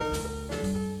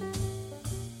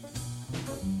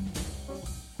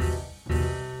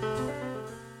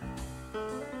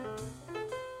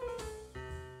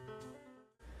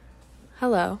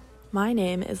Hello, my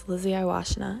name is Lizzie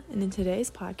Iwashina, and in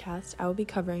today's podcast, I will be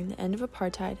covering the end of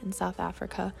apartheid in South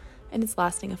Africa and its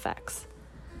lasting effects.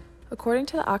 According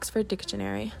to the Oxford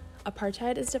Dictionary,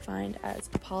 apartheid is defined as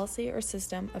a policy or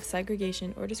system of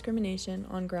segregation or discrimination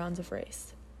on grounds of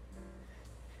race.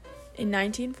 In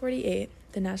 1948,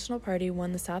 the National Party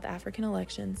won the South African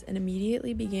elections and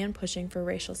immediately began pushing for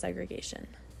racial segregation.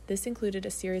 This included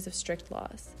a series of strict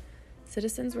laws.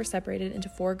 Citizens were separated into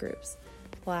 4 groups: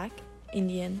 Black,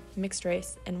 Indian, mixed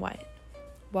race, and white.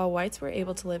 While whites were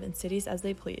able to live in cities as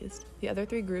they pleased, the other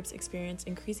 3 groups experienced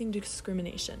increasing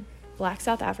discrimination. Black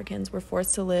South Africans were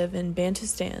forced to live in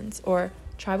Bantustans, or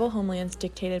tribal homelands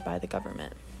dictated by the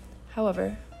government.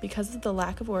 However, because of the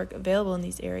lack of work available in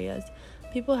these areas,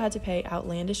 people had to pay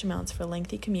outlandish amounts for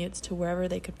lengthy commutes to wherever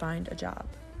they could find a job.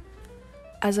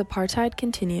 As apartheid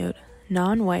continued,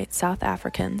 non-white South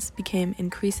Africans became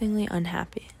increasingly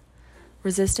unhappy.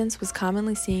 Resistance was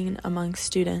commonly seen among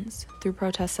students through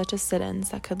protests such as sit-ins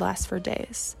that could last for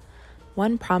days.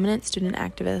 One prominent student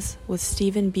activist was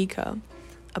Stephen Biko,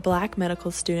 a black medical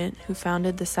student who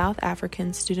founded the South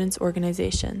African Students'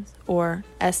 Organization, or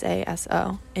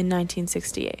SASO, in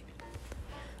 1968.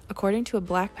 According to a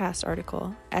Black Past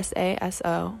article,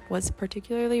 SASO was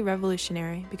particularly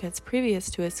revolutionary because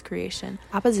previous to its creation,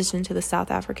 opposition to the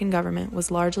South African government was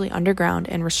largely underground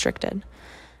and restricted.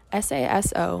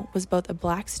 SASO was both a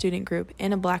black student group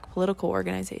and a black political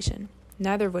organization,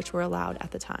 neither of which were allowed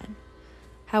at the time.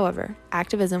 However,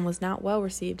 activism was not well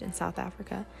received in South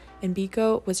Africa, and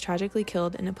Biko was tragically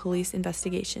killed in a police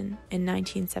investigation in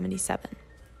 1977.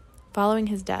 Following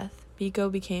his death, Biko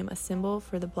became a symbol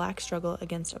for the black struggle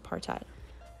against apartheid.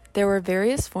 There were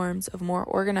various forms of more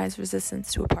organized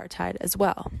resistance to apartheid as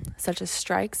well, such as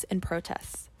strikes and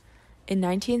protests. In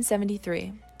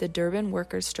 1973, the Durban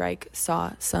workers' strike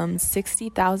saw some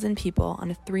 60,000 people on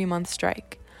a 3-month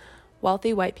strike.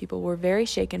 Wealthy white people were very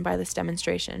shaken by this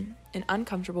demonstration and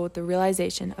uncomfortable with the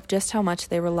realization of just how much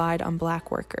they relied on black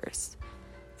workers.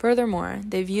 Furthermore,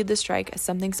 they viewed the strike as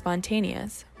something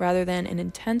spontaneous rather than an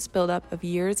intense buildup of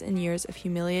years and years of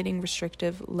humiliating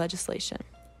restrictive legislation.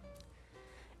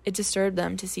 It disturbed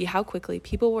them to see how quickly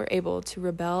people were able to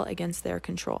rebel against their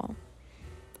control.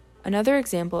 Another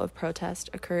example of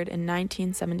protest occurred in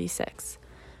 1976.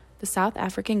 The South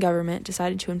African government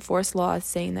decided to enforce laws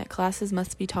saying that classes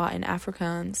must be taught in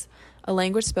Afrikaans, a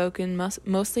language spoken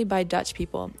mostly by Dutch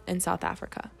people in South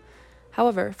Africa.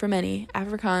 However, for many,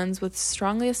 Afrikaans was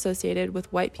strongly associated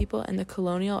with white people and the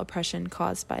colonial oppression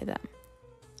caused by them.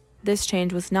 This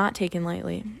change was not taken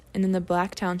lightly, and in the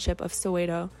black township of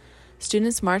Soweto,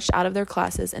 students marched out of their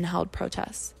classes and held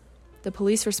protests. The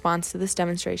police response to this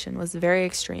demonstration was very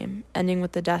extreme, ending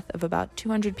with the death of about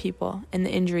 200 people and the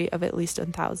injury of at least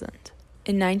 1,000.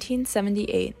 In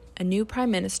 1978, a new prime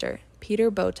minister,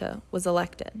 Pieter Botha, was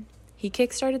elected. He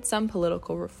kickstarted some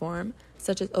political reform,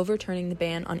 such as overturning the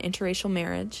ban on interracial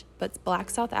marriage, but black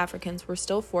South Africans were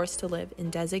still forced to live in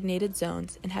designated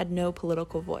zones and had no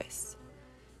political voice.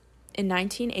 In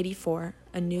 1984,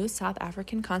 a new South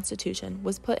African constitution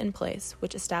was put in place,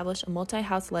 which established a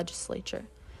multi-house legislature.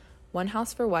 1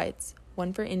 house for whites,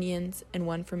 1 for Indians, and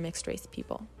 1 for mixed-race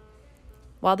people.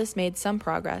 While this made some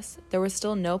progress, there was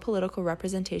still no political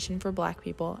representation for black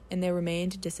people, and they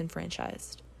remained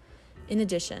disenfranchised. In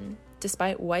addition,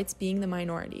 despite whites being the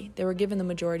minority, they were given the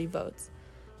majority votes.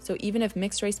 So even if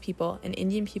mixed-race people and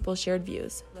Indian people shared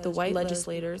views, the white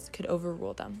legislators could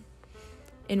overrule them.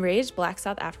 Enraged black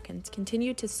South Africans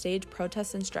continued to stage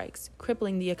protests and strikes,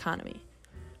 crippling the economy.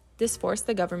 This forced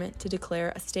the government to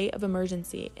declare a state of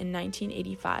emergency in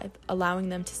 1985, allowing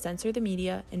them to censor the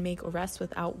media and make arrests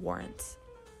without warrants.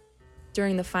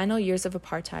 During the final years of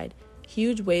apartheid,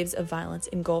 huge waves of violence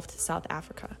engulfed South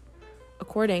Africa.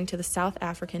 According to the South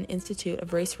African Institute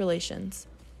of Race Relations,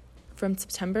 from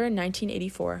September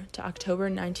 1984 to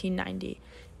October 1990,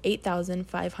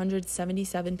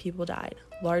 8,577 people died,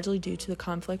 largely due to the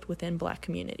conflict within black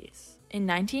communities. In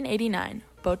 1989,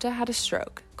 Botha had a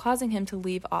stroke, causing him to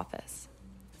leave office.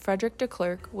 Frederick de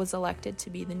Klerk was elected to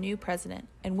be the new president,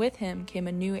 and with him came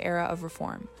a new era of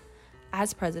reform.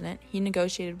 As president, he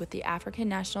negotiated with the African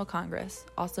National Congress,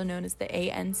 also known as the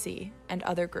ANC, and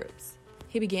other groups.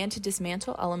 He began to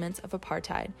dismantle elements of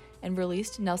apartheid and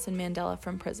released Nelson Mandela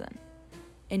from prison.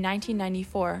 In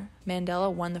 1994, Mandela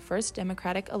won the first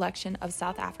democratic election of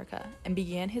South Africa and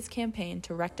began his campaign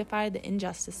to rectify the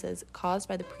injustices caused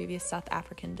by the previous South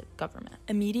African government.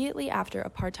 Immediately after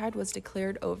apartheid was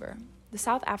declared over, the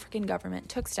South African government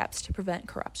took steps to prevent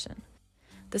corruption.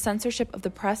 The censorship of the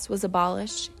press was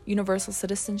abolished, universal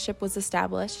citizenship was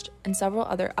established, and several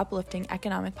other uplifting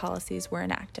economic policies were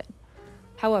enacted.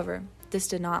 However, this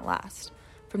did not last.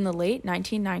 From the late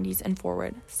 1990s and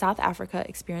forward, South Africa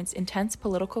experienced intense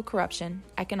political corruption,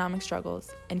 economic struggles,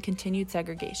 and continued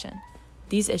segregation.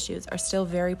 These issues are still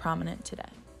very prominent today.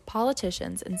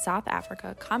 Politicians in South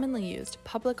Africa commonly used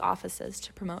public offices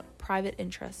to promote private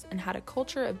interests and had a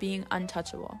culture of being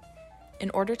untouchable. In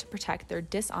order to protect their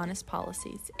dishonest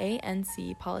policies,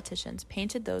 ANC politicians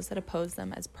painted those that opposed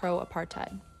them as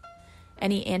pro-apartheid.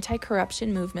 Any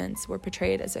anti-corruption movements were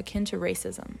portrayed as akin to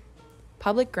racism.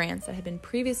 Public grants that had been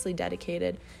previously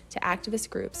dedicated to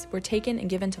activist groups were taken and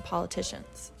given to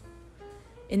politicians.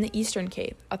 In the Eastern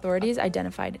Cape, authorities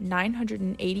identified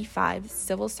 985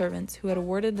 civil servants who had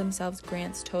awarded themselves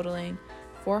grants totaling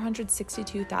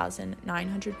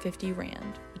 462,950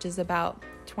 rand, which is about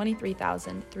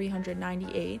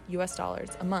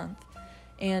 $23,398 a month,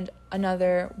 and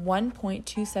another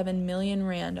 1.27 million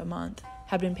rand a month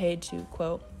had been paid to,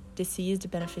 quote,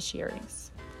 deceased beneficiaries.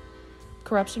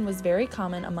 Corruption was very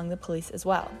common among the police as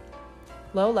well.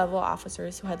 Low-level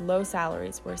officers who had low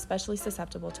salaries were especially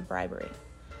susceptible to bribery.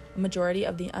 A majority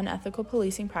of the unethical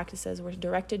policing practices were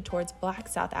directed towards Black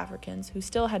South Africans who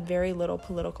still had very little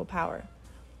political power.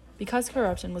 Because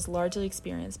corruption was largely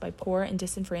experienced by poor and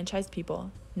disenfranchised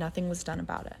people, nothing was done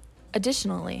about it.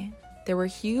 Additionally, there were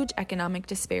huge economic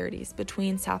disparities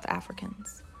between South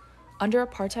Africans. Under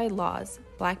apartheid laws,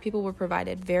 Black people were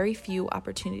provided very few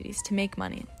opportunities to make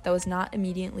money that was not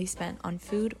immediately spent on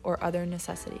food or other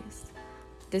necessities.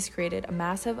 This created a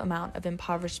massive amount of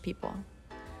impoverished people.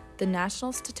 The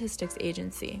National Statistics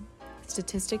Agency,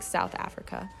 Statistics South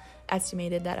Africa,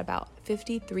 estimated that about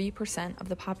 53% of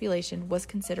the population was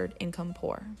considered income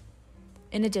poor.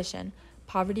 In addition,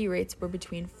 poverty rates were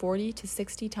between 40 to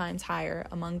 60 times higher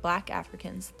among Black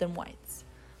Africans than whites.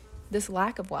 This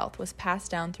lack of wealth was passed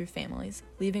down through families,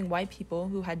 leaving white people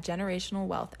who had generational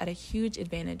wealth at a huge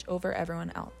advantage over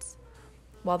everyone else.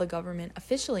 While the government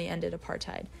officially ended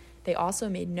apartheid, they also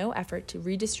made no effort to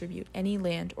redistribute any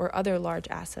land or other large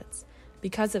assets.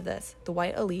 Because of this, the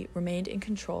white elite remained in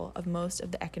control of most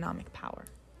of the economic power.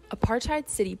 Apartheid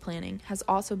city planning has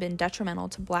also been detrimental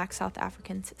to Black South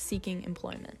Africans seeking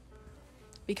employment.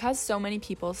 Because so many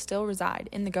people still reside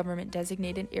in the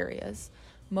government-designated areas,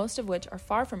 most of which are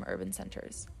far from urban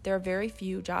centers, there are very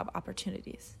few job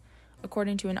opportunities.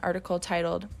 According to an article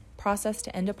titled, Process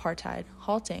to End Apartheid,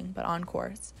 Halting but on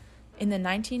Course, in the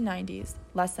 1990s,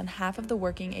 less than half of the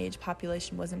working-age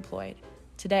population was employed.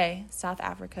 Today, South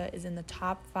Africa is in the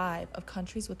top 5 of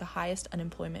countries with the highest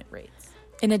unemployment rates.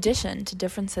 In addition to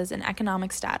differences in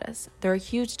economic status, there are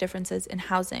huge differences in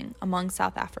housing among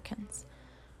South Africans.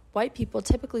 White people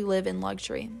typically live in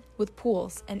luxury, with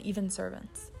pools and even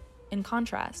servants. In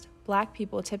contrast, Black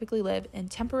people typically live in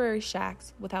temporary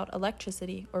shacks without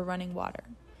electricity or running water.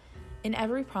 In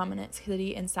every prominent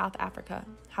city in South Africa,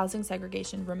 housing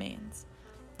segregation remains.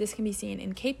 This can be seen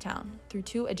in Cape Town through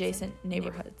 2 adjacent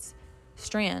neighborhoods,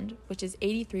 Strand, which is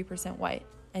 83% white,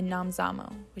 and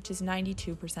Namzamo, which is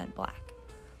 92% Black.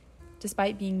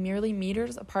 Despite being merely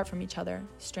meters apart from each other,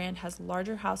 Strand has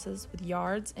larger houses with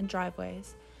yards and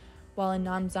driveways, while in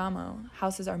Namzamo,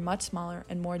 houses are much smaller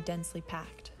and more densely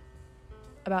packed.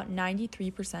 About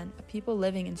 93% of people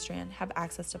living in Strand have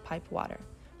access to piped water.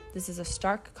 This is a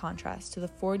stark contrast to the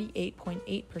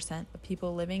 48.8% of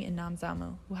people living in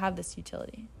Namzamo who have this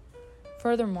utility.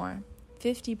 Furthermore,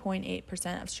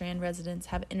 50.8% of Strand residents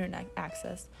have internet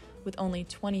access, with only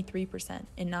 23%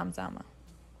 in Namzamo.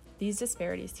 These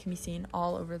disparities can be seen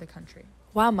all over the country.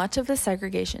 While much of this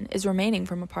segregation is remaining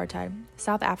from apartheid,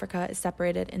 South Africa is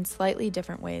separated in slightly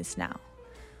different ways now.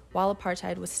 While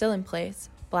apartheid was still in place,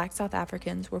 Black South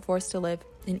Africans were forced to live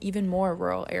in even more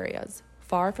rural areas,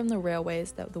 far from the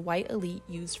railways that the white elite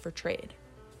used for trade.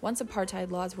 Once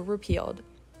apartheid laws were repealed,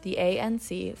 the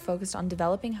ANC focused on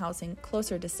developing housing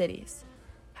closer to cities.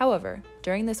 However,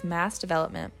 during this mass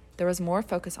development, there was more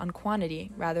focus on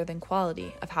quantity rather than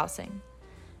quality of housing.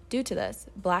 Due to this,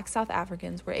 Black South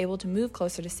Africans were able to move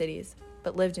closer to cities,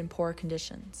 but lived in poor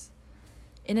conditions.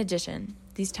 In addition,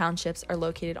 these townships are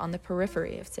located on the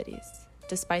periphery of cities.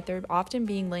 Despite there often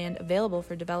being land available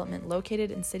for development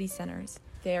located in city centers,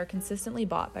 they are consistently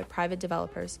bought by private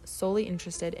developers solely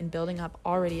interested in building up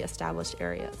already established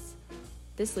areas.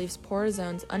 This leaves poorer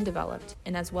zones undeveloped,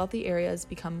 and as wealthy areas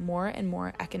become more and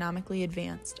more economically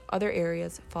advanced, other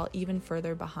areas fall even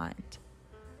further behind.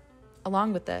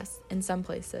 Along with this, in some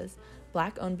places,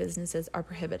 Black-owned businesses are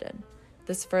prohibited.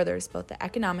 This furthers both the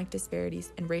economic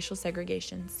disparities and racial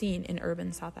segregation seen in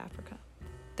urban South Africa.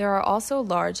 There are also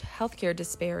large healthcare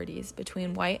disparities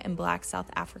between white and Black South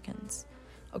Africans.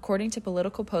 According to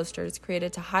political posters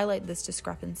created to highlight this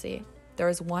discrepancy, there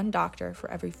is 1 doctor for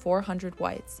every 400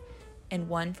 whites and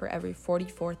 1 for every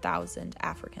 44,000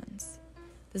 Africans.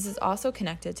 This is also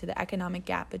connected to the economic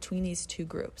gap between these two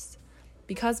groups.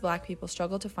 Because Black people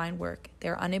struggle to find work, they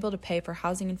are unable to pay for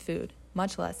housing and food,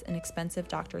 much less an expensive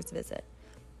doctor's visit.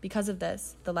 Because of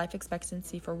this, the life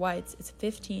expectancy for whites is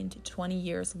 15 to 20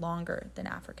 years longer than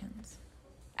Africans.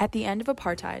 At the end of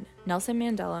apartheid, Nelson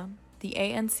Mandela, the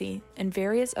ANC, and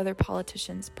various other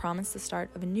politicians promised the start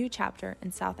of a new chapter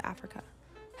in South Africa.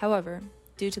 However,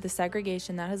 due to the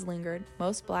segregation that has lingered,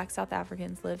 most Black South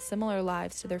Africans live similar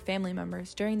lives to their family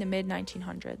members during the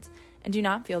mid-1900s and do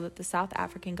not feel that the South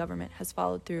African government has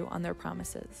followed through on their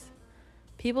promises.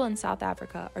 People in South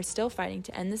Africa are still fighting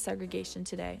to end the segregation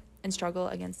today and struggle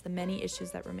against the many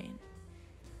issues that remain.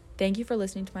 Thank you for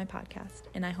listening to my podcast,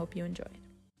 and I hope you enjoyed.